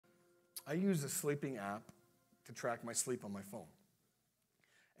I use a sleeping app to track my sleep on my phone.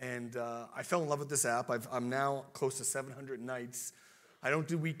 And I fell in love with this app. I'm now close to 700 nights. I don't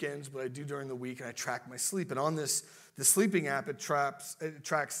do weekends, but I do during the week, and I track my sleep. And on the sleeping app, it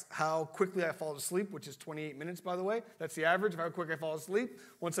tracks how quickly I fall asleep, which is 28 minutes, by the way. That's the average of how quick I fall asleep.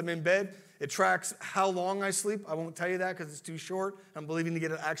 Once I'm in bed, it tracks how long I sleep. I won't tell you that because it's too short. I'm believing to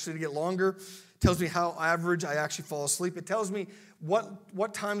get longer. It tells me how average I actually fall asleep. It tells me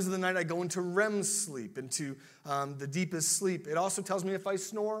what times of the night I go into REM sleep, into the deepest sleep. It also tells me if I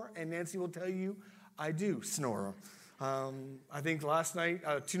snore, and Nancy will tell you I do snore. I think last night,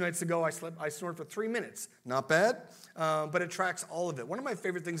 2 nights ago, I snored for 3 minutes. Not bad, but it tracks all of it. One of my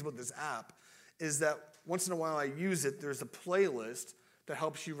favorite things about this app is that once in a while I use it, there's a playlist that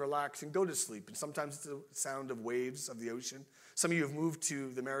helps you relax and go to sleep. And sometimes it's the sound of waves of the ocean. Some of you have moved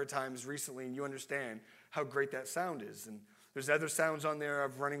to the Maritimes recently, and you understand how great that sound is. And there's other sounds on there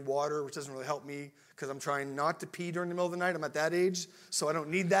of running water, which doesn't really help me because I'm trying not to pee during the middle of the night. I'm at that age, so I don't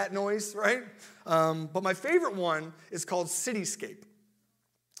need that noise, right? But my favorite one is called Cityscape.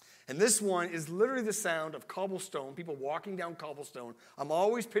 And this one is literally the sound of cobblestone, people walking down cobblestone. I'm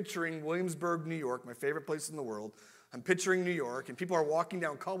always picturing Williamsburg, New York, my favorite place in the world. I'm picturing New York, and people are walking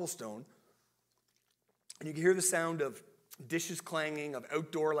down cobblestone, and you can hear the sound of dishes clanging, of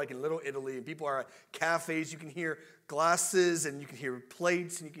outdoor, like in Little Italy, and people are at cafes. You can hear glasses, and you can hear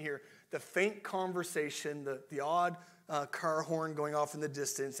plates, and you can hear the faint conversation, the odd car horn going off in the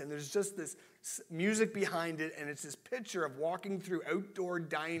distance, and there's just this music behind it, and it's this picture of walking through outdoor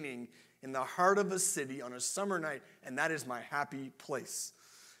dining in the heart of a city on a summer night, and that is my happy place.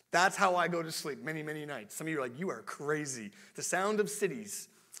 That's how I go to sleep many, many nights. Some of you are like, you are crazy. The sound of cities.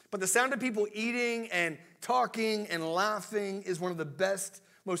 But the sound of people eating and talking and laughing is one of the best,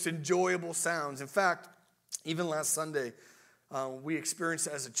 most enjoyable sounds. In fact, even last Sunday, we experienced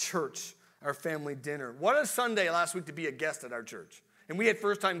as a church our family dinner. What a Sunday last week to be a guest at our church. And we had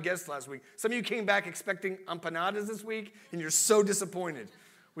first-time guests last week. Some of you came back expecting empanadas this week, and you're so disappointed.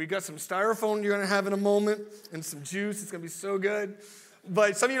 We got some styrofoam you're going to have in a moment and some juice. It's going to be so good.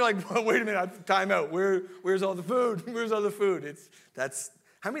 But some of you are like, well, wait a minute, time out. Where's all the food? Where's all the food?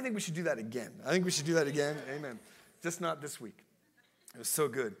 How many think we should do that again? I think we should do that again. Amen. Just not this week. It was so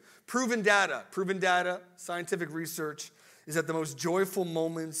good. Proven data, scientific research is that the most joyful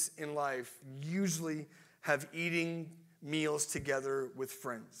moments in life usually have eating meals together with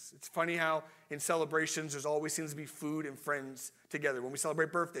friends. It's funny how in celebrations there's always seems to be food and friends together. When we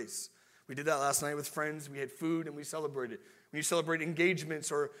celebrate birthdays, we did that last night with friends. We had food and we celebrated. When you celebrate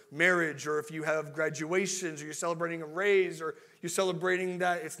engagements or marriage, or if you have graduations, or you're celebrating a raise, or you're celebrating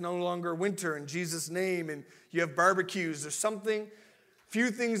that it's no longer winter in Jesus' name, and you have barbecues, there's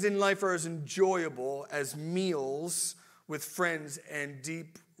few things in life are as enjoyable as meals with friends and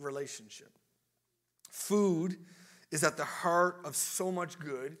deep relationship. Food is at the heart of so much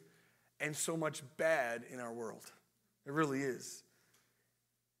good and so much bad in our world. It really is.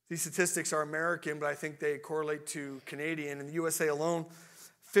 These statistics are American, but I think they correlate to Canadian. In the USA alone,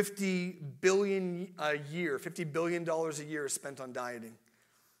 $50 billion a year is spent on dieting.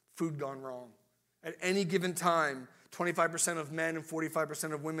 Food gone wrong. At any given time, 25% of men and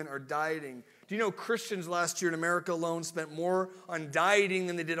 45% of women are dieting. Do you know Christians last year in America alone spent more on dieting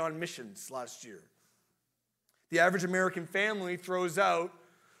than they did on missions last year? The average American family throws out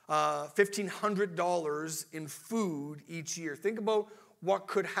 $1,500 in food each year. Think about what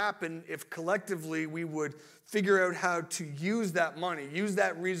could happen if collectively we would figure out how to use that money, use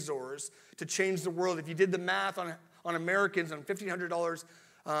that resource to change the world. If you did the math on Americans on $1,500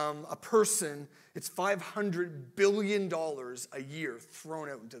 a person, it's $500 billion a year thrown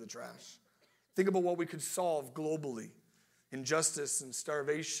out into the trash. Think about what we could solve globally. Injustice and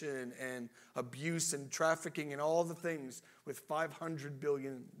starvation and abuse and trafficking and all the things with $500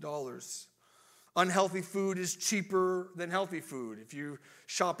 billion. Unhealthy food is cheaper than healthy food. If you're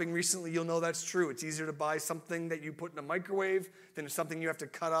shopping recently, you'll know that's true. It's easier to buy something that you put in a microwave than something you have to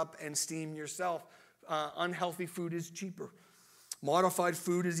cut up and steam yourself. Unhealthy food is cheaper. Modified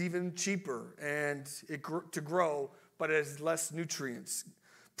food is even cheaper and to grow, but it has less nutrients.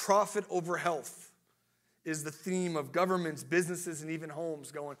 Profit over health is the theme of governments, businesses, and even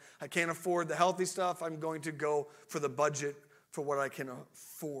homes going, I can't afford the healthy stuff. I'm going to go for the budget for what I can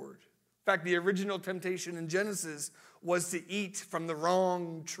afford. In fact, the original temptation in Genesis was to eat from the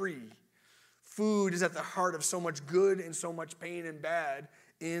wrong tree. Food is at the heart of so much good and so much pain and bad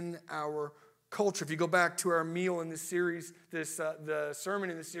in our culture. If you go back to our meal in this series, the sermon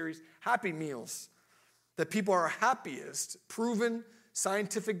in this series, Happy Meals, that people are happiest, proven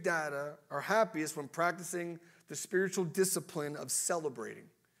scientific data, are happiest when practicing the spiritual discipline of celebrating.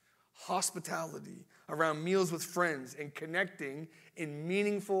 hospitality, around meals with friends, and connecting in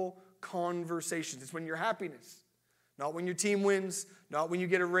meaningful conversations. It's when your happiness, not when your team wins, not when you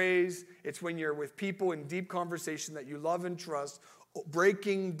get a raise. It's when you're with people in deep conversation that you love and trust,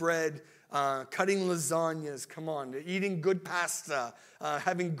 breaking bread, cutting lasagnas, come on, eating good pasta,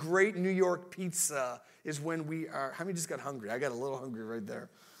 having great New York pizza is when we are. How many just got hungry? I got a little hungry right there.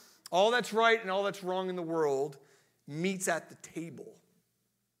 All that's right and all that's wrong in the world meets at the table.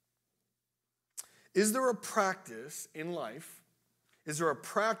 Is there a practice in life? Is there a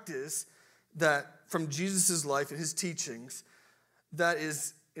practice that from Jesus' life and his teachings that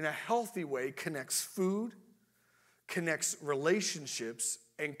is in a healthy way connects food, connects relationships,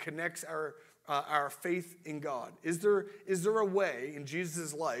 and connects our faith in God? Is there a way in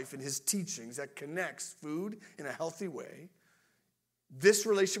Jesus' life and his teachings that connects food in a healthy way, this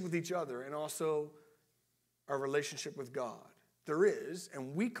relationship with each other, and also our relationship with God? There is,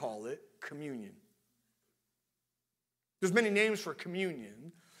 and we call it communion. There's many names for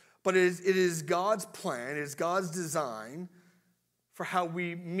communion, but it is God's plan, it is God's design for how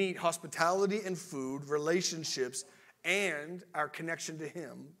we meet hospitality and food, relationships, and our connection to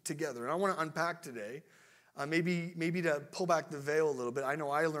him together. And I want to unpack today, maybe to pull back the veil a little bit. I know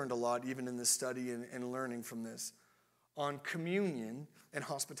I learned a lot even in this study and learning from this on communion and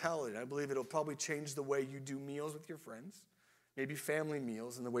hospitality. I believe it'll probably change the way you do meals with your friends, maybe family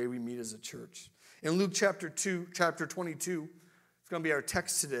meals, and the way we meet as a church. In Luke chapter 22, it's going to be our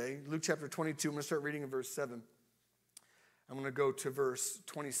text today. Luke chapter 22, I'm going to start reading in verse 7. I'm going to go to verse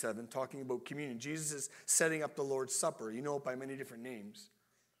 27, talking about communion. Jesus is setting up the Lord's Supper. You know it by many different names.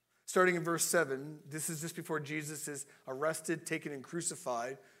 Starting in verse 7, this is just before Jesus is arrested, taken, and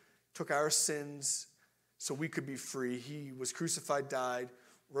crucified, took our sins so we could be free. He was crucified, died,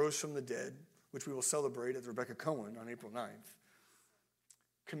 rose from the dead, which we will celebrate at Rebecca Cohen on April 9th.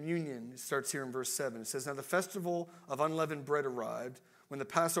 Communion starts here in verse 7. It says, "Now the festival of unleavened bread arrived, when the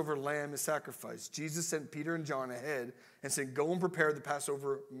Passover lamb is sacrificed. Jesus sent Peter and John ahead and said, 'Go and prepare the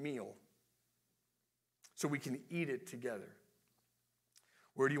Passover meal so we can eat it together.'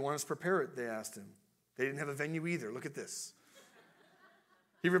 'Where do you want us to prepare it?' they asked him. They didn't have a venue either. Look at this.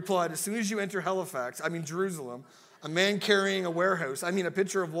 He replied, 'As soon as you enter Jerusalem, a man carrying a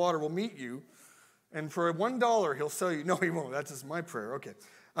pitcher of water will meet you, and for $1 he'll sell you.'" No, he won't. That's just my prayer. Okay.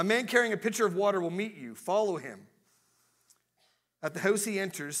 "A man carrying a pitcher of water will meet you. Follow him. At the house he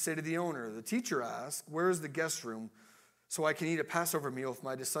enters, say to the owner, 'The teacher asks, where is the guest room so I can eat a Passover meal with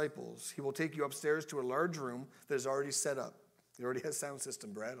my disciples?' He will take you upstairs to a large room that is already set up." He already has sound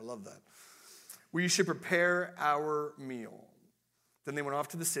system, Brad. I love that. "Where you should prepare our meal." Then they went off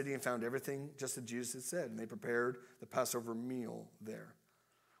to the city and found everything just as Jesus had said, and they prepared the Passover meal there.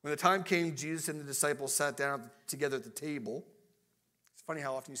 When the time came, Jesus and the disciples sat down together at the table. It's funny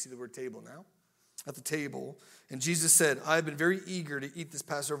how often you see the word table now. At the table. And Jesus said, "I have been very eager to eat this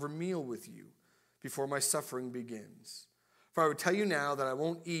Passover meal with you before my suffering begins. For I would tell you now that I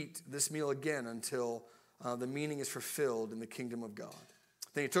won't eat this meal again until the meaning is fulfilled in the kingdom of God."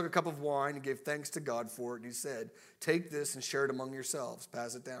 Then he took a cup of wine and gave thanks to God for it. And he said, "Take this and share it among yourselves.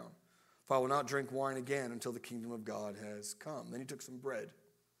 Pass it down. For I will not drink wine again until the kingdom of God has come." Then he took some bread.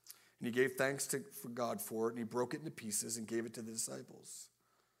 And he gave thanks to God for it. And he broke it into pieces and gave it to the disciples.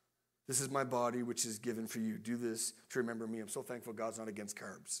 "This is my body, which is given for you. Do this to remember me." I'm so thankful God's not against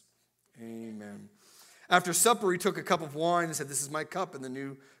carbs. Amen. After supper, he took a cup of wine and said, "This is my cup in the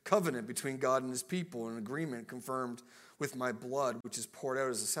new covenant between God and his people, an agreement confirmed with my blood, which is poured out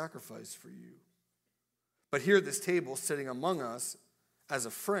as a sacrifice for you. But here at this table, sitting among us as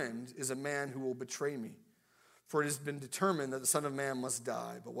a friend, is a man who will betray me. For it has been determined that the Son of Man must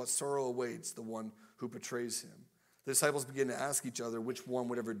die, but what sorrow awaits the one who betrays him." The disciples began to ask each other which one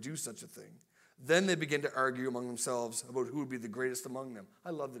would ever do such a thing. Then they began to argue among themselves about who would be the greatest among them.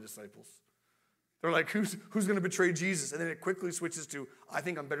 I love the disciples. They're like, who's going to betray Jesus? And then it quickly switches to, I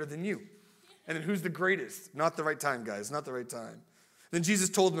think I'm better than you. And then who's the greatest? Not the right time, guys. Not the right time. Then Jesus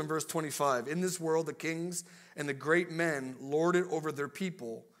told them in verse 25, "In this world the kings and the great men lord it over their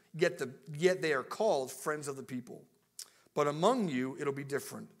people, yet they are called friends of the people. But among you it'll be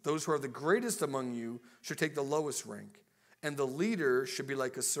different. Those who are the greatest among you should take the lowest rank, and the leader should be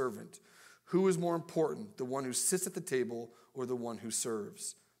like a servant. Who is more important, the one who sits at the table or the one who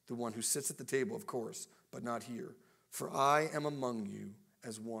serves? The one who sits at the table, of course, but not here. For I am among you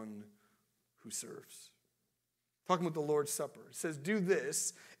as one who serves." Talking about the Lord's Supper. It says, "Do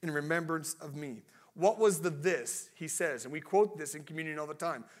this in remembrance of me." What was the this, he says? And we quote this in communion all the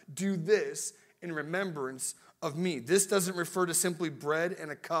time. "Do this in remembrance of me." This doesn't refer to simply bread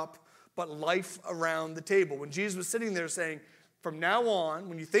and a cup, but life around the table. When Jesus was sitting there saying, from now on,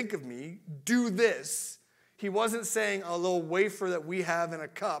 when you think of me, do this. He wasn't saying a little wafer that we have in a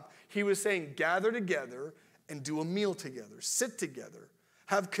cup. He was saying gather together and do a meal together. Sit together.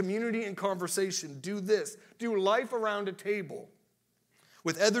 Have community and conversation. Do this. Do life around a table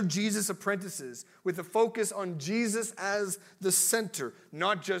with other Jesus apprentices, with a focus on Jesus as the center,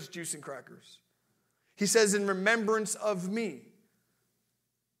 not just juice and crackers. He says, in remembrance of me.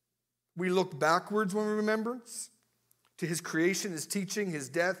 We look backwards when we remembrance to his creation, his teaching, his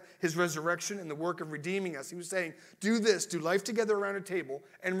death, his resurrection, and the work of redeeming us. He was saying, do this, do life together around a table,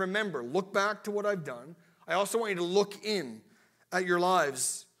 and remember, look back to what I've done. I also want you to look in at your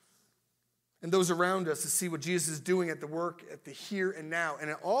lives and those around us to see what Jesus is doing at the work, at the here and now. And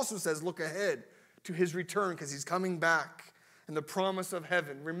it also says, look ahead to his return because he's coming back and the promise of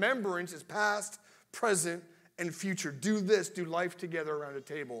heaven. Remembrance is past, present, and future. Do this, do life together around a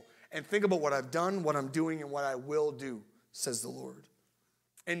table. And think about what I've done, what I'm doing, and what I will do, says the Lord.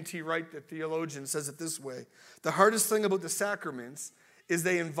 N.T. Wright, the theologian, says it this way. The hardest thing about the sacraments is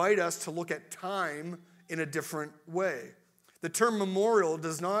they invite us to look at time in a different way. The term memorial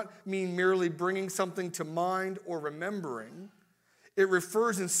does not mean merely bringing something to mind or remembering. It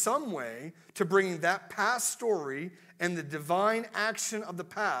refers in some way to bringing that past story and the divine action of the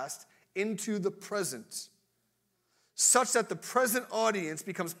past into the present, such that the present audience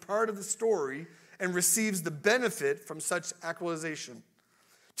becomes part of the story and receives the benefit from such actualization.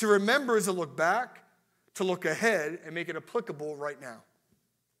 To remember is to look back, to look ahead, and make it applicable right now.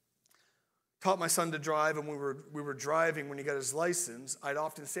 Taught my son to drive, and we were driving when he got his license. I'd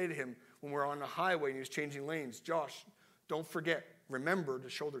often say to him when we were on the highway and he was changing lanes, Josh, don't forget, remember to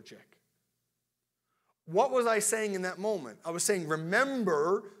shoulder check. What was I saying in that moment? I was saying,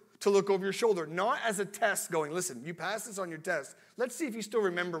 remember to look over your shoulder, not as a test going, listen, you passed this on your test. Let's see if you still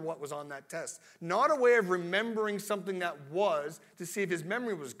remember what was on that test. Not a way of remembering something that was to see if his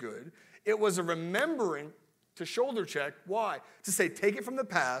memory was good. It was a remembering to shoulder check. Why? To say, take it from the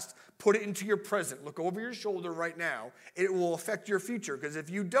past, put it into your present. Look over your shoulder right now. It will affect your future, because if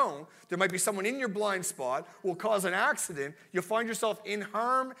you don't, there might be someone in your blind spot who will cause an accident. You'll find yourself in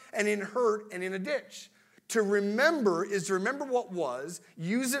harm and in hurt and in a ditch. To remember is to remember what was,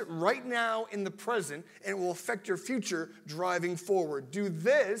 use it right now in the present, and it will affect your future driving forward. Do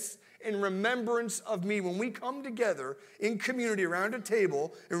this in remembrance of me. When we come together in community around a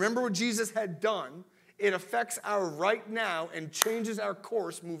table and remember what Jesus had done, it affects our right now and changes our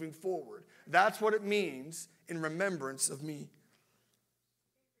course moving forward. That's what it means in remembrance of me.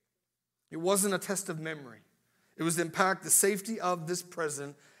 It wasn't a test of memory. It was to impact the safety of this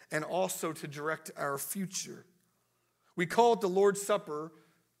present and also to direct our future. We call it the Lord's Supper.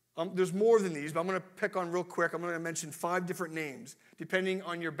 There's more than these, but I'm going to pick on real quick. I'm going to mention 5 different names, depending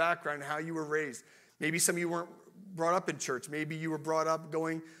on your background and how you were raised. Maybe some of you weren't brought up in church. Maybe you were brought up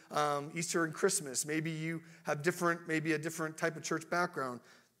going Easter and Christmas. Maybe you have a different type of church background.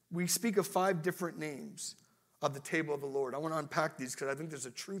 We speak of 5 different names of the table of the Lord. I want to unpack these because I think there's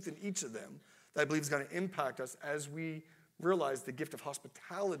a truth in each of them that I believe is going to impact us as we realize the gift of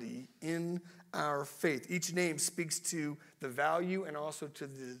hospitality in our faith. Each name speaks to the value and also to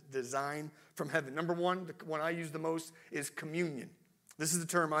the design from heaven. Number 1, the one I use the most, is communion. This is the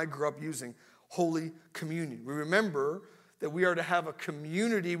term I grew up using, Holy Communion. We remember that we are to have a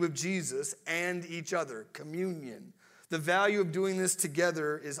community with Jesus and each other, communion. The value of doing this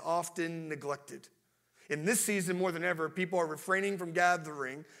together is often neglected. In this season, more than ever, people are refraining from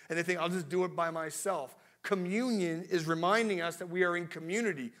gathering, and they think, I'll just do it by myself. Communion is reminding us that we are in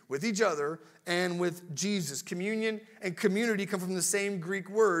community with each other and with Jesus. Communion and community come from the same Greek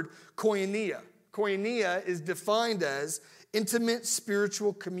word, koinonia. Koinonia is defined as intimate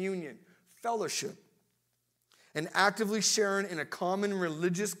spiritual communion, fellowship, and actively sharing in a common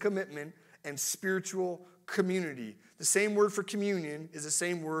religious commitment and spiritual community. The same word for communion is the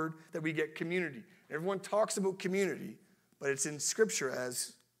same word that we get community. Everyone talks about community, but it's in Scripture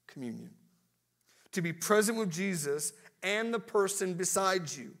as communion. To be present with Jesus and the person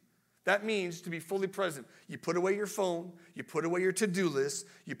beside you. That means to be fully present. You put away your phone, you put away your to-do list,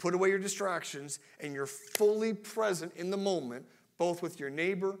 you put away your distractions, and you're fully present in the moment, both with your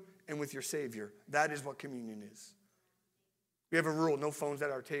neighbor and with your Savior. That is what communion is. We have a rule, no phones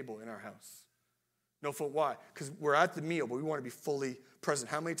at our table in our house. No phone. Why? Because we're at the meal, but we want to be fully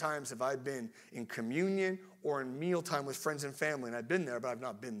present. How many times have I been in communion or in mealtime with friends and family, and I've been there, but I've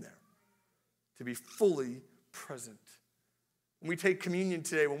not been there? To be fully present. When we take communion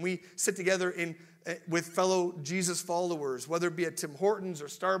today, when we sit together with fellow Jesus followers, whether it be at Tim Hortons or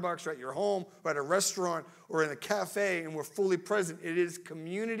Starbucks or at your home or at a restaurant or in a cafe, and we're fully present, it is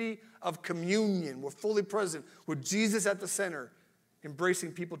community of communion. We're fully present with Jesus at the center,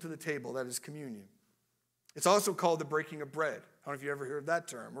 embracing people to the table. That is communion. It's also called the breaking of bread. I don't know if you ever heard that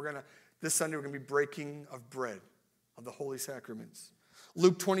term. This Sunday we're going to be breaking of bread, of the holy sacraments.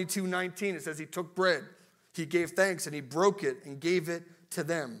 Luke 22:19, it says he took bread, he gave thanks, and he broke it and gave it to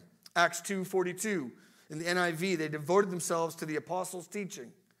them. Acts 2:42, in the NIV, they devoted themselves to the apostles'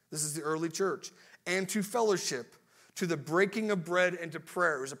 teaching. This is the early church. And to fellowship, to the breaking of bread and to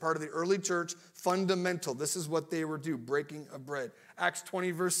prayer. It was a part of the early church, fundamental. This is what they were doing, breaking of bread. Acts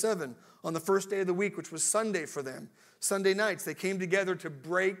 20, verse 7, on the first day of the week, which was Sunday for them, Sunday nights, they came together to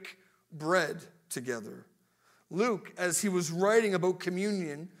break bread together. Luke, as he was writing about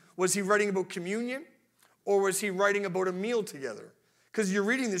communion, was he writing about communion or was he writing about a meal together? Because you're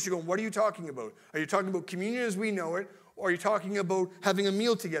reading this, you're going, what are you talking about? Are you talking about communion as we know it, or are you talking about having a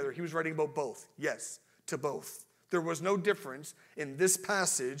meal together? He was writing about both. Yes, to both. There was no difference in this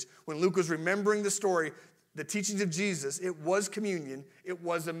passage when Luke was remembering the story, the teachings of Jesus. It was communion, it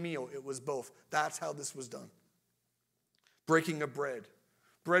was a meal, it was both. That's how this was done. Breaking of bread.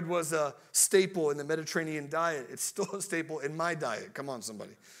 Bread was a staple in the Mediterranean diet. It's still a staple in my diet. Come on,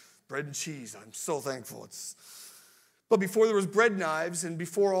 somebody. Bread and cheese. I'm so thankful. But before there was bread knives and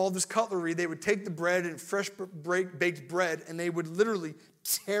before all this cutlery, they would take the bread and fresh baked bread and they would literally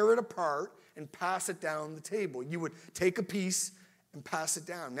tear it apart and pass it down the table. You would take a piece and pass it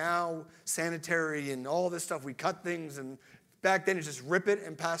down. Now, sanitary and all this stuff, we cut things, and back then it's just rip it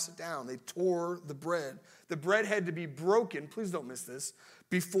and pass it down. They tore the bread. The bread had to be broken, please don't miss this,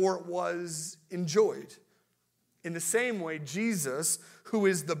 before it was enjoyed. In the same way, Jesus, who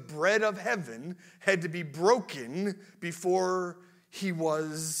is the bread of heaven, had to be broken before he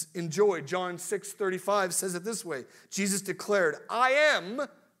was enjoyed. John 6:35 says it this way. Jesus declared, I am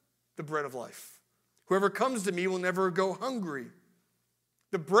the bread of life. Whoever comes to me will never go hungry.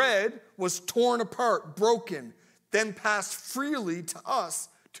 The bread was torn apart, broken, then passed freely to us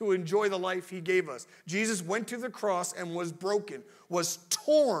to enjoy the life he gave us. Jesus went to the cross and was broken, was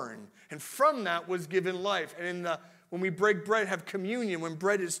torn, and from that was given life. And when we break bread, have communion, when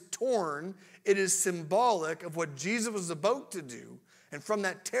bread is torn, it is symbolic of what Jesus was about to do. And from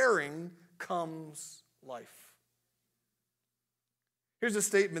that tearing comes life. Here's a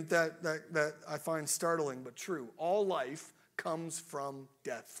statement that I find startling but true. All life comes from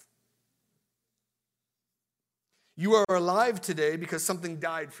death. You are alive today because something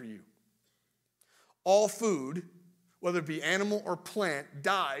died for you. All food, whether it be animal or plant,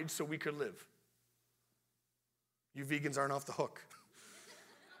 died so we could live. You vegans aren't off the hook.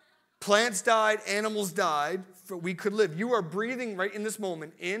 Plants died, animals died, so we could live. You are breathing right in this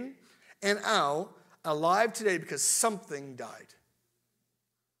moment, in and out, alive today because something died.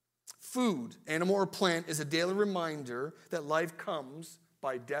 Food, animal or plant, is a daily reminder that life comes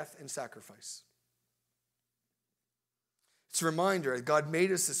by death and sacrifice. It's a reminder that God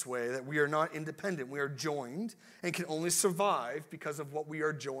made us this way, that we are not independent. We are joined and can only survive because of what we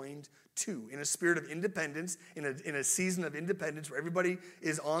are joined to. In a spirit of independence, in a season of independence where everybody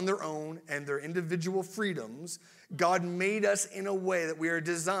is on their own and their individual freedoms, God made us in a way that we are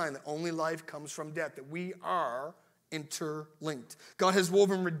designed, that only life comes from death, that we are interlinked. God has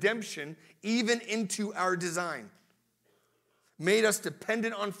woven redemption even into our design. Made us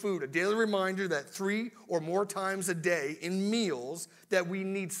dependent on food, a daily reminder that 3 or more times a day in meals that we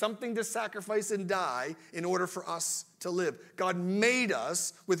need something to sacrifice and die in order for us to live. God made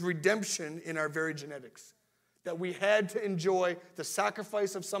us with redemption in our very genetics, that we had to enjoy the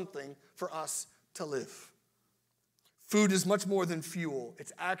sacrifice of something for us to live. Food is much more than fuel.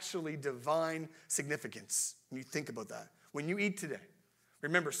 It's actually divine significance when you think about that. When you eat today,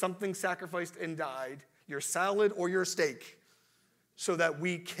 remember something sacrificed and died, your salad or your steak, so that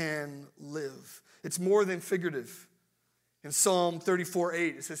we can live. It's more than figurative. In Psalm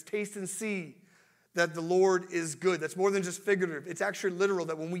 34:8, it says, taste and see that the Lord is good. That's more than just figurative. It's actually literal,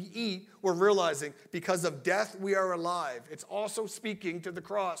 that when we eat, we're realizing because of death, we are alive. It's also speaking to the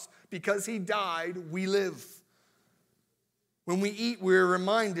cross. Because he died, we live. When we eat, we're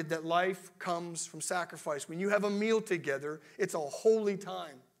reminded that life comes from sacrifice. When you have a meal together, it's a holy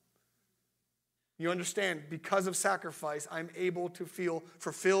time. You understand, because of sacrifice, I'm able to feel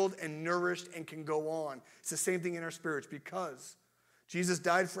fulfilled and nourished and can go on. It's the same thing in our spirits. Because Jesus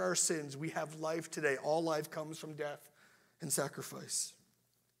died for our sins, we have life today. All life comes from death and sacrifice.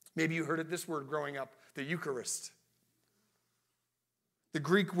 Maybe you heard it this word growing up, the Eucharist. The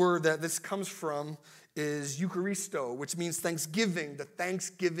Greek word that this comes from is Eucharisto, which means thanksgiving. The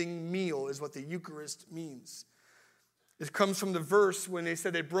Thanksgiving meal is what the Eucharist means. It comes from the verse when they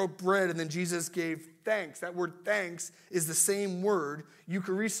said they broke bread and then Jesus gave thanks. That word thanks is the same word,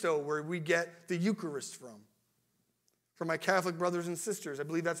 Eucharisto, where we get the Eucharist from. For my Catholic brothers and sisters, I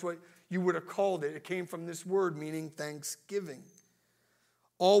believe that's what you would have called it. It came from this word meaning thanksgiving.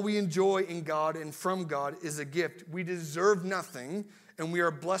 All we enjoy in God and from God is a gift. We deserve nothing, and we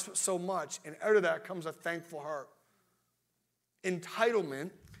are blessed with so much, and out of that comes a thankful heart. Entitlement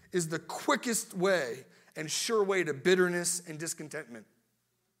is the quickest way and sure way to bitterness and discontentment.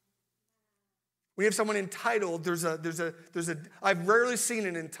 When you have someone entitled, I've rarely seen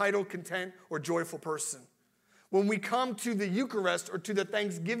an entitled, content, or joyful person. When we come to the Eucharist or to the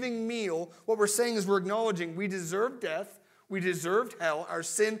Thanksgiving meal, what we're saying is we're acknowledging we deserve death, we deserved hell, our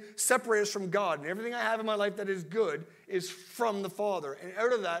sin separates us from God, and everything I have in my life that is good is from the Father. And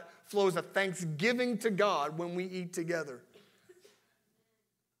out of that flows a thanksgiving to God when we eat together.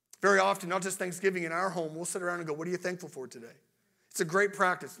 Very often, not just Thanksgiving in our home, we'll sit around and go, what are you thankful for today? It's a great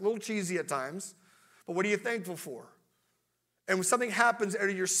practice, a little cheesy at times, but what are you thankful for? And when something happens out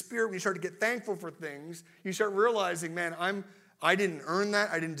of your spirit, when you start to get thankful for things, you start realizing, man, I didn't earn that.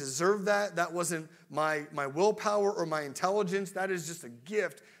 I didn't deserve that. That wasn't my willpower or my intelligence. That is just a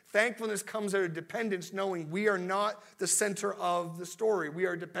gift. Thankfulness comes out of dependence, knowing we are not the center of the story. We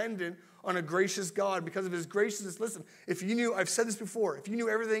are dependent on a gracious God because of his graciousness. Listen, if you knew, I've said this before, if you knew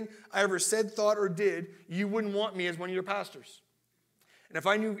everything I ever said, thought, or did, you wouldn't want me as one of your pastors. And if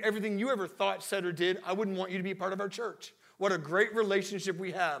I knew everything you ever thought, said, or did, I wouldn't want you to be a part of our church. What a great relationship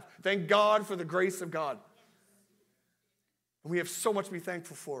we have. Thank God for the grace of God. And we have so much to be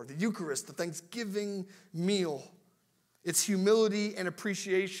thankful for. The Eucharist, the Thanksgiving meal. It's humility and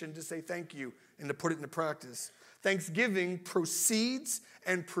appreciation to say thank you and to put it into practice. Thanksgiving proceeds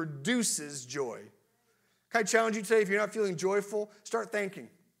and produces joy. Can I challenge you today, if you're not feeling joyful, start thanking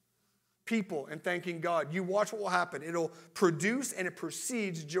people and thanking God. You watch what will happen. It'll produce and it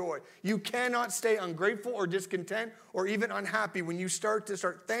precedes joy. You cannot stay ungrateful or discontent or even unhappy when you start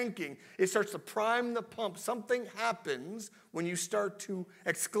thanking. It starts to prime the pump. Something happens when you start to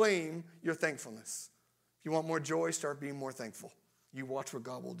exclaim your thankfulness. If you want more joy, start being more thankful. You watch what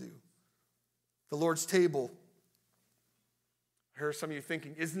God will do. The Lord's table. I hear some of you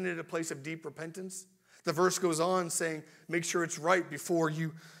thinking, isn't it a place of deep repentance? The verse goes on saying, make sure it's right before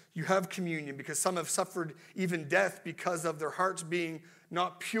you have communion, because some have suffered even death because of their hearts being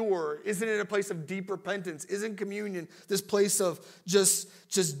not pure. Isn't it a place of deep repentance? Isn't communion this place of just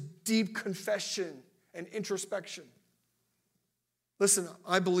deep confession and introspection? Listen,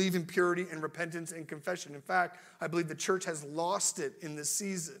 I believe in purity and repentance and confession. In fact, I believe the church has lost it in this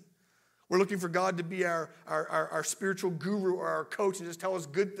season. We're looking for God to be our spiritual guru or our coach and just tell us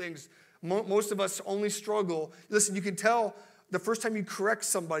good things. Most of us only struggle. Listen, you can tell the first time you correct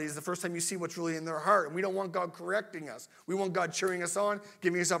somebody is the first time you see what's really in their heart. And we don't want God correcting us. We want God cheering us on,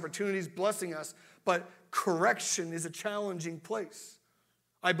 giving us opportunities, blessing us. But correction is a challenging place.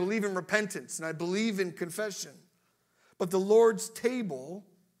 I believe in repentance and I believe in confession. But the Lord's table,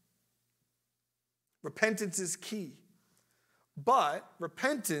 repentance is key. But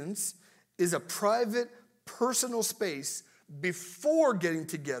repentance is a private, personal space before getting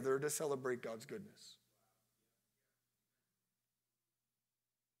together to celebrate God's goodness.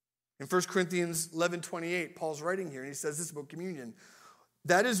 In 1 Corinthians 11:28, Paul's writing here, and he says this about communion.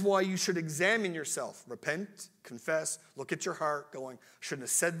 That is why you should examine yourself. Repent, confess, look at your heart, going, shouldn't have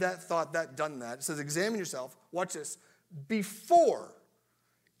said that, thought that, done that. It says examine yourself, watch this, before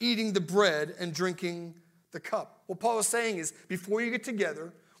eating the bread and drinking the cup. What Paul is saying is, before you get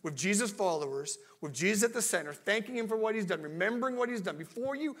together with Jesus' followers, with Jesus at the center, thanking him for what he's done, remembering what he's done,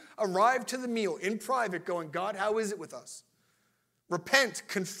 before you arrive to the meal in private going, God, how is it with us? Repent,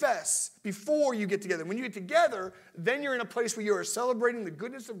 confess before you get together. When you get together, then you're in a place where you are celebrating the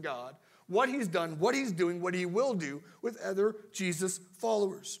goodness of God, what he's done, what he's doing, what he will do with other Jesus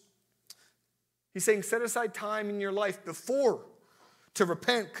followers. He's saying set aside time in your life before to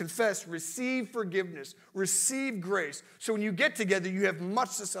repent, confess, receive forgiveness, receive grace. So when you get together, you have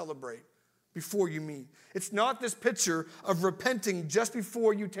much to celebrate before you meet. It's not this picture of repenting just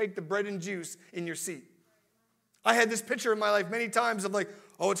before you take the bread and juice in your seat. I had this picture in my life many times of like,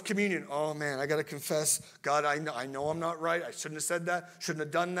 oh, it's communion. Oh, man, I got to confess. God, I know I'm not right. I shouldn't have said that. Shouldn't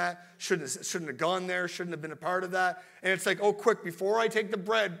have done that. Shouldn't have gone there. Shouldn't have been a part of that. And it's like, oh, quick, before I take the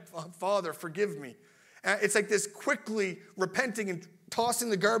bread, Father, forgive me. And it's like this quickly repenting and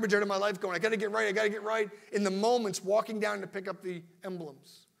tossing the garbage out of my life going, I got to get right. I got to get right. In the moments, walking down to pick up the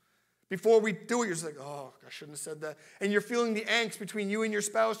emblems. Before we do it, you're just like, oh, I shouldn't have said that. And you're feeling the angst between you and your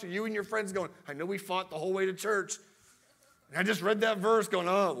spouse or you and your friends going, I know we fought the whole way to church. And I just read that verse going,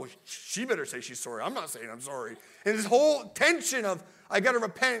 oh, well, she better say she's sorry. I'm not saying I'm sorry. And this whole tension of, I got to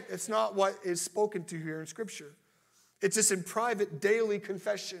repent, it's not what is spoken to here in Scripture. It's just in private, daily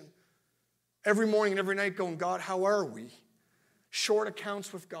confession. Every morning and every night going, God, how are we? Short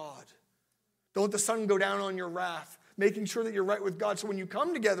accounts with God. Don't let the sun go down on your wrath. Making sure that you're right with God. So when you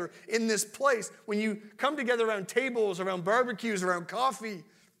come together in this place, when you come together around tables, around barbecues, around coffee,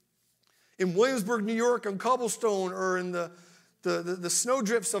 in Williamsburg, New York, on cobblestone, or in the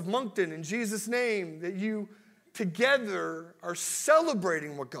snowdrifts of Moncton, in Jesus' name, that you together are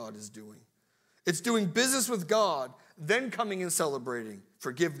celebrating what God is doing. It's doing business with God, then coming and celebrating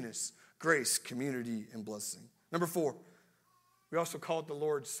forgiveness, grace, community, and blessing. Number 4, we also call it the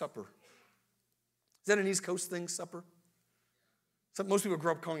Lord's Supper. Is that an East Coast thing, supper? Most people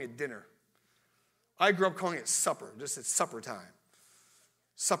grew up calling it dinner. I grew up calling it supper. Just it's supper time.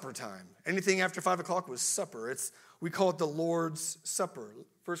 Supper time. Anything after 5 o'clock was supper. We call it the Lord's Supper.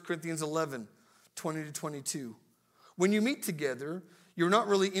 1 Corinthians 11, 20 to 22. When you meet together, you're not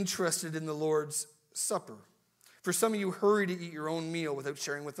really interested in the Lord's Supper. For some of you hurry to eat your own meal without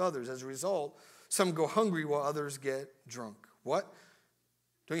sharing with others. As a result, some go hungry while others get drunk. What?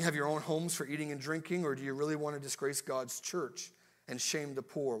 Don't you have your own homes for eating and drinking, or do you really want to disgrace God's church and shame the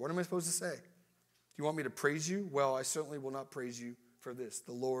poor? What am I supposed to say? Do you want me to praise you? Well, I certainly will not praise you for this,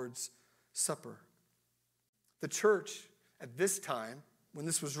 the Lord's Supper. The church at this time, when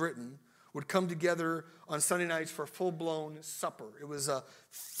this was written, would come together on Sunday nights for a full-blown supper. It was a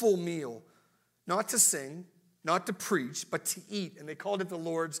full meal, not to sing, not to preach, but to eat, and they called it the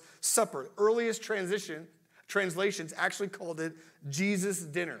Lord's Supper. Earliest translations actually called it Jesus'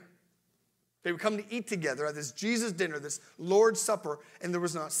 dinner. They would come to eat together at this Jesus dinner, this Lord's Supper, and there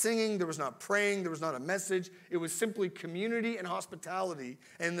was not singing, there was not praying, there was not a message. It was simply community and hospitality.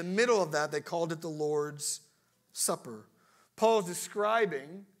 And in the middle of that, they called it the Lord's Supper. Paul is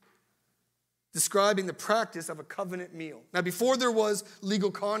describing the practice of a covenant meal. Now, before there was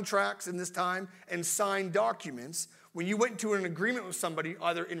legal contracts in this time and signed documents, when you went into an agreement with somebody,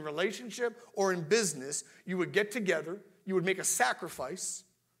 either in relationship or in business, you would get together, you would make a sacrifice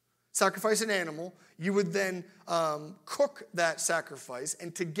an animal, you would then cook that sacrifice,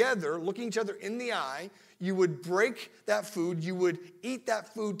 and together, looking each other in the eye, you would break that food, you would eat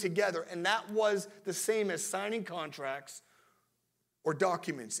that food together, and that was the same as signing contracts or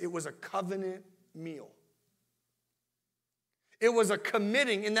documents. It was a covenant meal. It was a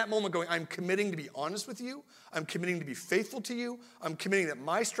committing in that moment going, I'm committing to be honest with you. I'm committing to be faithful to you. I'm committing that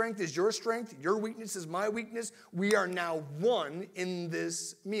my strength is your strength. Your weakness is my weakness. We are now one in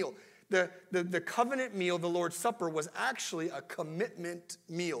this meal. The covenant meal, the Lord's Supper, was actually a commitment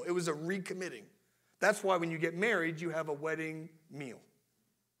meal. It was a recommitting. That's why when you get married, you have a wedding meal.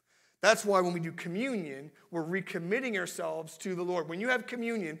 That's why when we do communion, we're recommitting ourselves to the Lord. When you have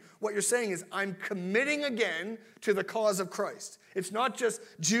communion, what you're saying is, I'm committing again to the cause of Christ. It's not just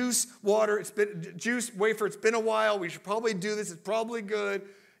juice, water, juice, wafer, it's been a while, we should probably do this, it's probably good.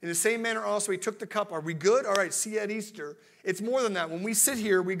 In the same manner also, he took the cup. Are we good? All right, see you at Easter. It's more than that. When we sit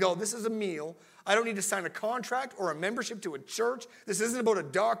here, we go, this is a meal. I don't need to sign a contract or a membership to a church. This isn't about a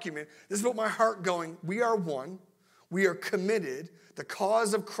document. This is about my heart going, we are one. We are committed. The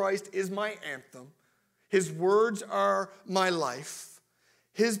cause of Christ is my anthem. His words are my life.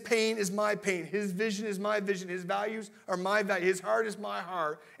 His pain is my pain. His vision is my vision. His values are my value. His heart is my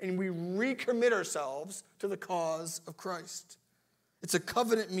heart. And we recommit ourselves to the cause of Christ. It's a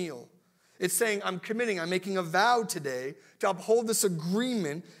covenant meal. It's saying, I'm committing, I'm making a vow today to uphold this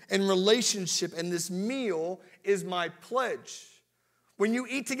agreement and relationship, and this meal is my pledge. When you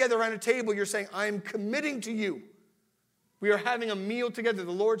eat together around a table, you're saying, I'm committing to you. We are having a meal together,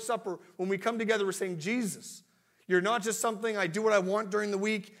 the Lord's Supper. When we come together, we're saying, Jesus, you're not just something I do what I want during the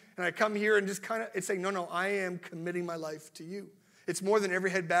week, and I come here and just it's saying, no, I am committing my life to you. It's more than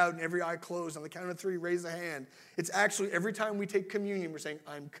every head bowed and every eye closed. On the count of 3, raise a hand. It's actually every time we take communion, we're saying,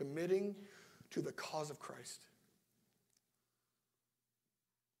 I'm committing to the cause of Christ.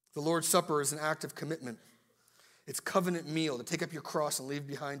 The Lord's Supper is an act of commitment. It's covenant meal to take up your cross and leave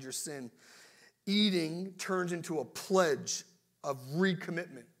behind your sin. Eating turns into a pledge of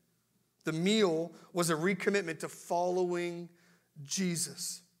recommitment. The meal was a recommitment to following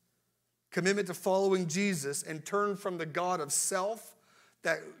Jesus. Commitment to following Jesus and turn from the God of self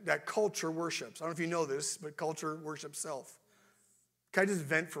that culture worships. I don't know if you know this, but culture worships self. Can I just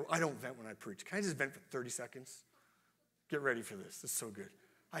vent I don't vent when I preach. Can I just vent for 30 seconds? Get ready for this. This is so good.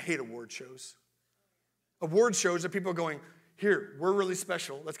 I hate award shows. Award shows are people going, here, we're really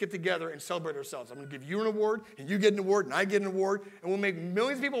special. Let's get together and celebrate ourselves. I'm going to give you an award, and you get an award, and I get an award, and we'll make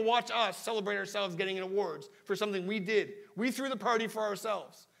millions of people watch us celebrate ourselves getting an awards for something we did. We threw the party for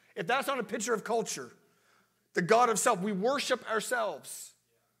ourselves. If that's not a picture of culture, the God of self, we worship ourselves.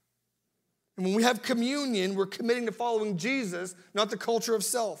 And when we have communion, we're committing to following Jesus, not the culture of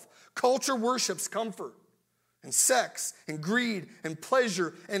self. Culture worships comfort and sex and greed and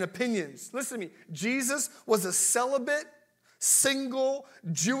pleasure and opinions. Listen to me. Jesus was a celibate, single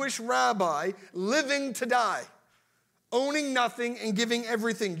Jewish rabbi living to die, owning nothing and giving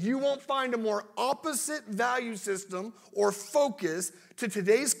everything. You won't find a more opposite value system or focus to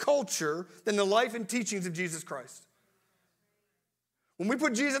today's culture than the life and teachings of Jesus Christ. When we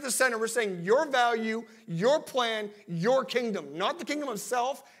put Jesus at the center, we're saying your value, your plan, your kingdom, not the kingdom of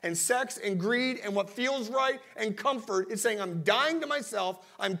self and sex and greed and what feels right and comfort. It's saying I'm dying to myself.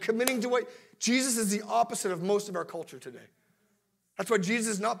 I'm committing to what Jesus is the opposite of most of our culture today. That's why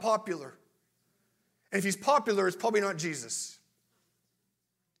Jesus is not popular. And if he's popular, it's probably not Jesus.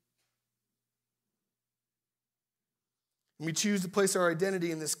 And we choose to place our identity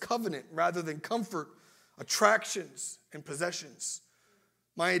in this covenant rather than comfort, attractions, and possessions.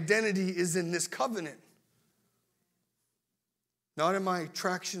 My identity is in this covenant, not in my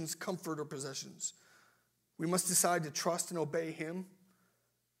attractions, comfort, or possessions. We must decide to trust and obey him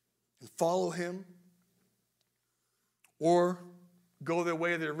and follow him, or go the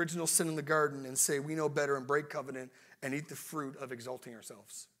way of the original sin in the garden and say we know better and break covenant and eat the fruit of exalting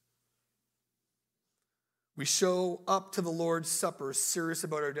ourselves. We show up to the Lord's Supper serious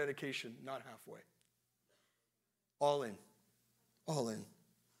about our dedication, not halfway. All in. All in.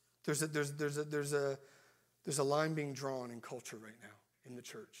 There's a line being drawn in culture right now in the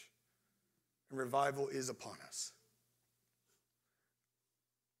church. And revival is upon us.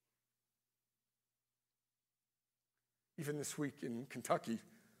 Even this week in Kentucky,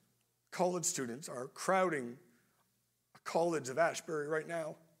 college students are crowding a college of Ashbury right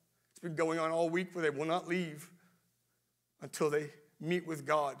now. It's been going on all week where they will not leave until they meet with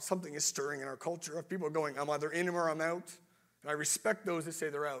God. Something is stirring in our culture of people going, I'm either in or I'm out. And I respect those that say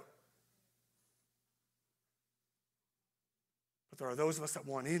they're out. But there are those of us that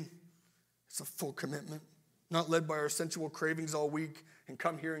want in. It's a full commitment, not led by our sensual cravings all week and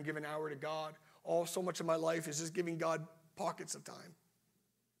come here and give an hour to God. So much of my life is just giving God pockets of time.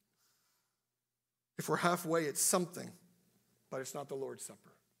 If we're halfway, it's something, but it's not the Lord's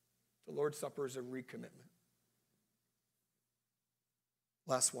Supper. The Lord's Supper is a recommitment.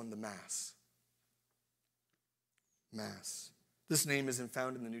 Last one, the Mass. Mass. This name isn't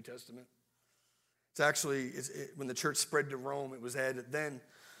found in the New Testament. It's actually, when the church spread to Rome, it was added then.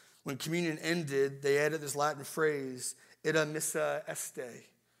 When communion ended, they added this Latin phrase, ita missa este,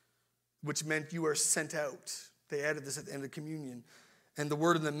 which meant you are sent out. They added this at the end of communion. And the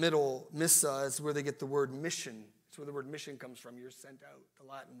word in the middle, missa, is where they get the word mission. It's where the word mission comes from. You're sent out, the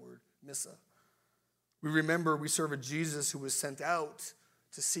Latin word, missa. We remember we serve a Jesus who was sent out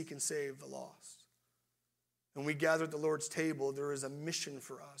to seek and save the lost. When we gather at the Lord's table, there is a mission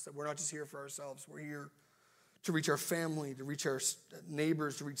for us, that we're not just here for ourselves. We're here to reach our family, to reach our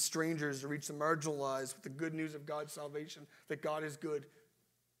neighbors, to reach strangers, to reach the marginalized with the good news of God's salvation, that God is good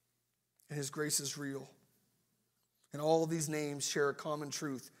and his grace is real. And all of these names share a common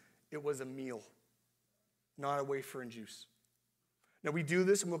truth. It was a meal, not a wafer and juice. Now we do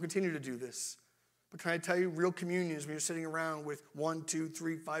this and we'll continue to do this. But can I tell you, real communion is when you're sitting around with 1, 2,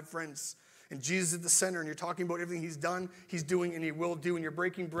 3, 5 friends, and Jesus at the center, and you're talking about everything he's done, he's doing, and he will do, and you're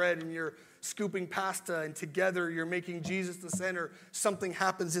breaking bread, and you're scooping pasta, and together you're making Jesus the center. Something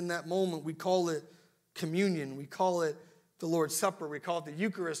happens in that moment. We call it communion. We call it the Lord's Supper. We call it the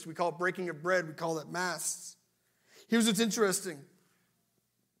Eucharist. We call it breaking of bread. We call it Mass. Here's what's interesting.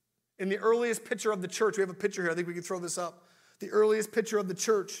 In the earliest picture of the church, we have a picture here. I think we can throw this up. The earliest picture of the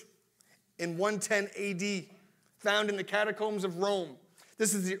church in 110 AD, found in the catacombs of Rome.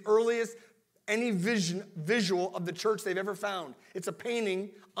 This is the earliest any visual of the church they've ever found. It's a painting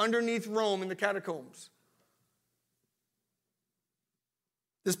underneath Rome in the catacombs.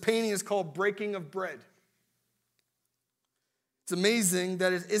 This painting is called Breaking of Bread. It's amazing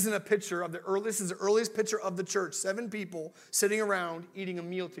that it isn't a picture of this is the earliest picture of the church. 7 people sitting around eating a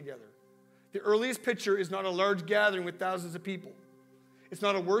meal together. The earliest picture is not a large gathering with thousands of people. It's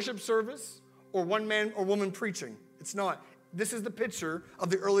not a worship service or one man or woman preaching. It's not. This is the picture of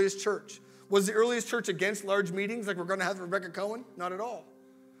the earliest church. Was the earliest church against large meetings like we're going to have Rebecca Cohen? Not at all.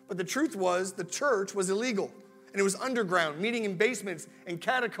 But the truth was the church was illegal. And it was underground, meeting in basements and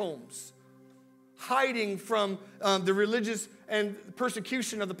catacombs, hiding from the religious and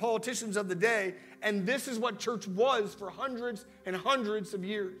persecution of the politicians of the day. And this is what church was for hundreds and hundreds of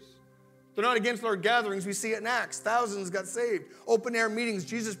years. They're not against large gatherings. We see it in Acts. Thousands got saved. Open air meetings.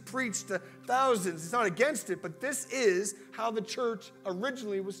 Jesus preached to thousands. He's not against it, but this is how the church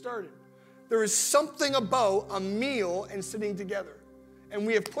originally was started. There is something about a meal and sitting together. And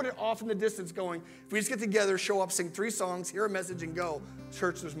we have put it off in the distance going, if we just get together, show up, sing 3 songs, hear a message, and go.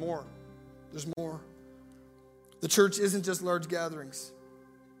 Church, there's more. There's more. The church isn't just large gatherings.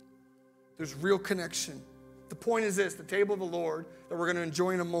 There's real connection. The point is this, the table of the Lord that we're going to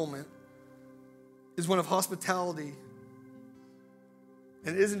enjoy in a moment is one of hospitality.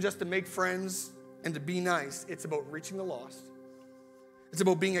 And it isn't just to make friends and to be nice. It's about reaching the lost. It's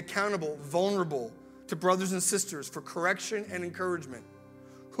about being accountable, vulnerable to brothers and sisters for correction and encouragement.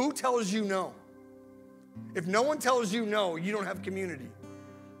 Who tells you no? If no one tells you no, you don't have community.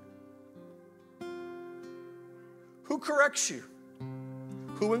 Who corrects you?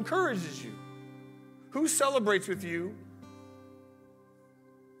 Who encourages you? Who celebrates with you?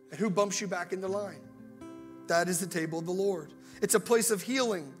 And who bumps you back into line? That is the table of the Lord. It's a place of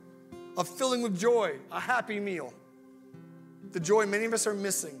healing, of filling with joy, a happy meal. The joy many of us are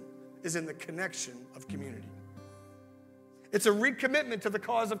missing is in the connection of community. It's a recommitment to the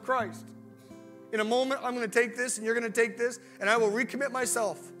cause of Christ. In a moment, I'm going to take this and you're going to take this, and I will recommit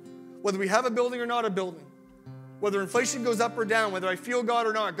myself, whether we have a building or not a building, whether inflation goes up or down, whether I feel God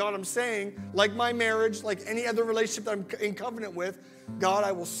or not. God, I'm saying, like my marriage, like any other relationship that I'm in covenant with, God,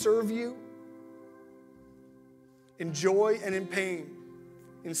 I will serve you in joy and in pain,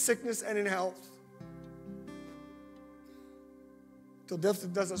 in sickness and in health, till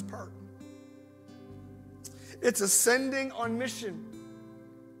death does us part. It's ascending on mission.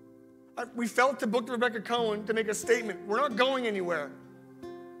 We felt to book Rebecca Cohen to make a statement. We're not going anywhere.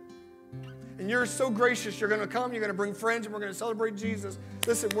 And you're so gracious. You're going to come, you're going to bring friends, and we're going to celebrate Jesus.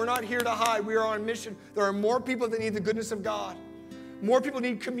 Listen, we're not here to hide. We are on mission. There are more people that need the goodness of God. More people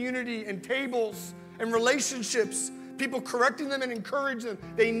need community and tables and relationships. People correcting them and encouraging them.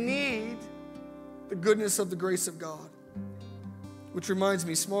 They need the goodness of the grace of God. Which reminds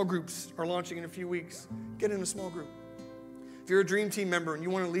me, small groups are launching in a few weeks. Get in a small group. If you're a Dream Team member and you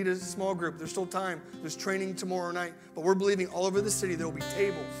want to lead a small group, there's still time. There's training tomorrow night. But we're believing all over the city there will be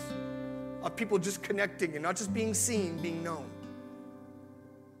tables of people just connecting and not just being seen, being known.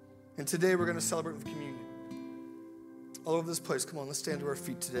 And today we're going to celebrate with communion. All over this place, come on, let's stand to our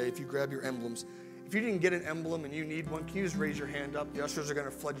feet today. If you grab your emblems. If you didn't get an emblem and you need one, can you just raise your hand up? The ushers are going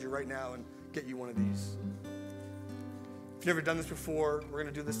to flood you right now and get you one of these. If you've never done this before, we're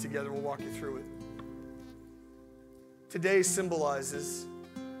going to do this together. We'll walk you through it. Today symbolizes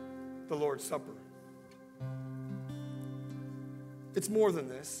the Lord's Supper. It's more than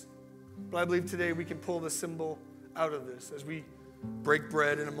this, but I believe today we can pull the symbol out of this. As we break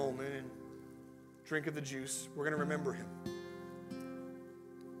bread in a moment and drink of the juice, we're going to remember him.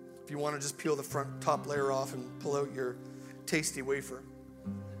 If you want to just peel the front top layer off and pull out your tasty wafer.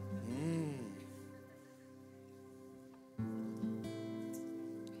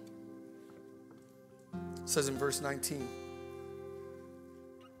 It says in verse 19,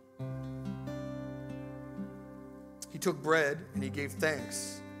 he took bread and he gave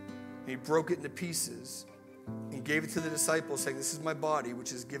thanks, and he broke it into pieces and gave it to the disciples, saying, this is my body,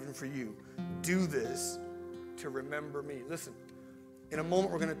 which is given for you. Do this to remember me. Listen, in a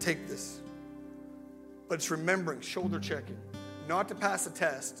moment we're going to take this, but it's remembering, shoulder checking, not to pass a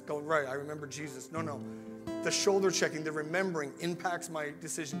test, going, right, I remember Jesus. No. The shoulder checking, the remembering impacts my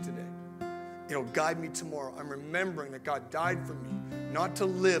decision today. It'll guide me tomorrow. I'm remembering that God died for me, not to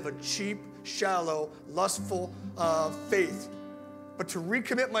live a cheap, shallow, lustful faith, but to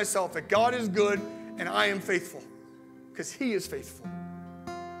recommit myself that God is good and I am faithful because he is faithful.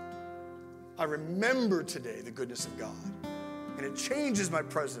 I remember today the goodness of God, and it changes my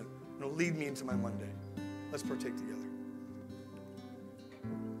present and will lead me into my Monday. Let's partake together.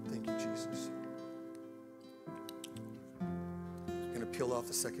 Thank you, Jesus. I'm going to peel off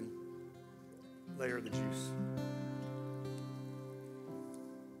the second layer of the juice.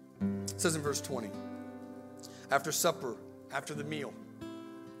 It says in verse 20, after supper, after the meal,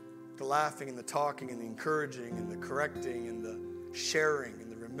 the laughing and the talking and the encouraging and the correcting and the sharing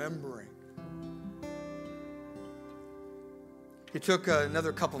and the remembering, he took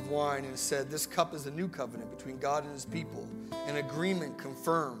another cup of wine and said, this cup is the new covenant between God and his people, an agreement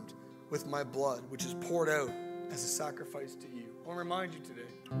confirmed with my blood, which is poured out as a sacrifice to you. I want to remind you today,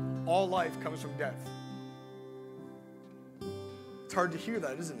 all life comes from death. It's hard to hear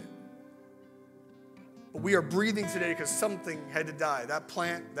that, isn't it? But we are breathing today because something had to die. That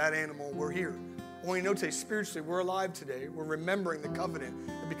plant, that animal, we're here. I want you to know today, spiritually, we're alive today. We're remembering the covenant.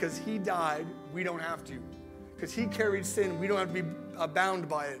 That because he died, we don't have to. Because he carried sin, we don't have to be bound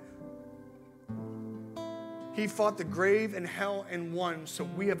by it. He fought the grave and hell and won, so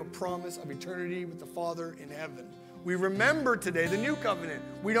we have a promise of eternity with the Father in heaven. We remember today the new covenant.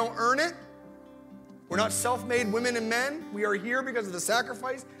 We don't earn it. We're not self-made women and men. We are here because of the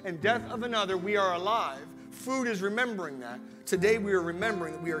sacrifice and death of another. We are alive. Food is remembering that. Today we are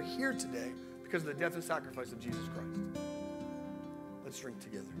remembering that we are here today because of the death and sacrifice of Jesus Christ. Let's drink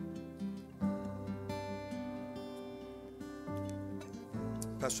together.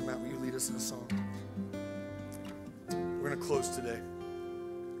 Pastor Matt, will you lead us in a song? We're going to close today.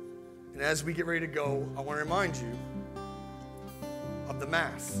 And as we get ready to go, I want to remind you of the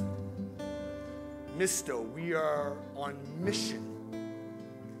Mass. Misto, we are on mission.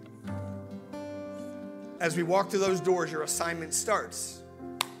 As we walk through those doors, your assignment starts.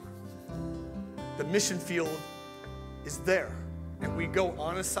 The mission field is there. And we go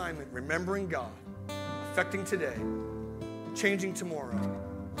on assignment, remembering God, affecting today, changing tomorrow,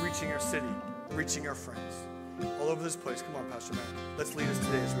 reaching our city, reaching our friends. All over this place. Come on, Pastor Matt. Let's lead us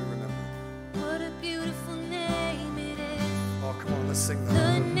today as we remember. What a beautiful name it is. Oh, come on, let's sing that.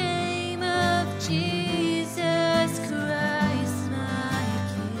 The name of Jesus Christ, my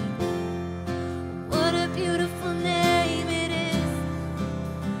King. What a beautiful name it is.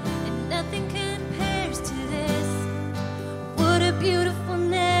 And nothing compares to this. What a beautiful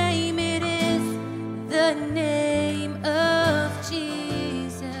name it is. The name of Jesus.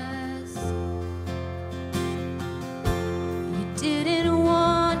 Didn't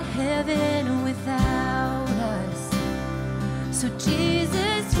want heaven without us. So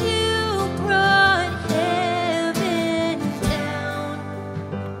Jesus, you brought heaven down.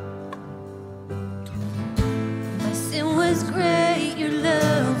 My sin was great, your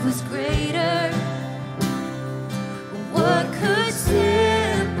love was greater. What could separate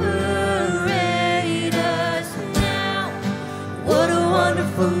us now? What a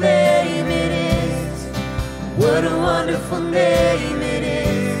wonderful name it is. What a wonderful name it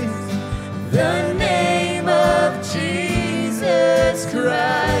is. The name of Jesus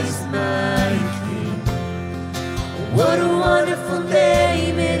Christ, my King. What a wonderful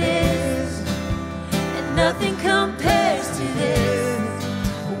name it is. And nothing compares to this.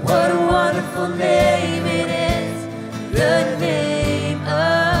 What a wonderful name it is. The name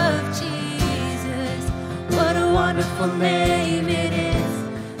of Jesus. What a wonderful name it is.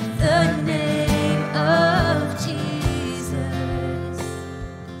 The name of Jesus.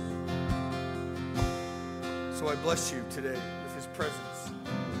 So I bless you today with his presence.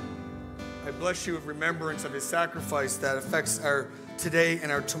 I bless you with remembrance of his sacrifice that affects our today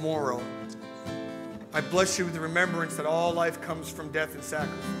and our tomorrow. I bless you with the remembrance that all life comes from death and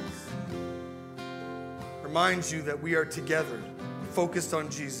sacrifice. Reminds you that we are together, focused on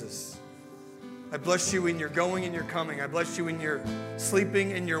Jesus. I bless you in your going and your coming. I bless you in your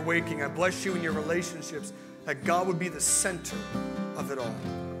sleeping and your waking. I bless you in your relationships, that God would be the center of it all.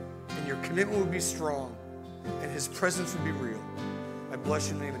 And your commitment would be strong, and his presence would be real. I bless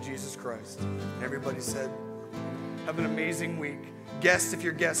you in the name of Jesus Christ. And everybody said, have an amazing week. Guests, if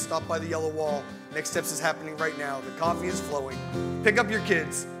you're guests, stop by the yellow wall. Next Steps is happening right now. The coffee is flowing. Pick up your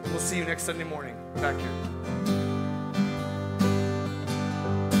kids, and we'll see you next Sunday morning back here.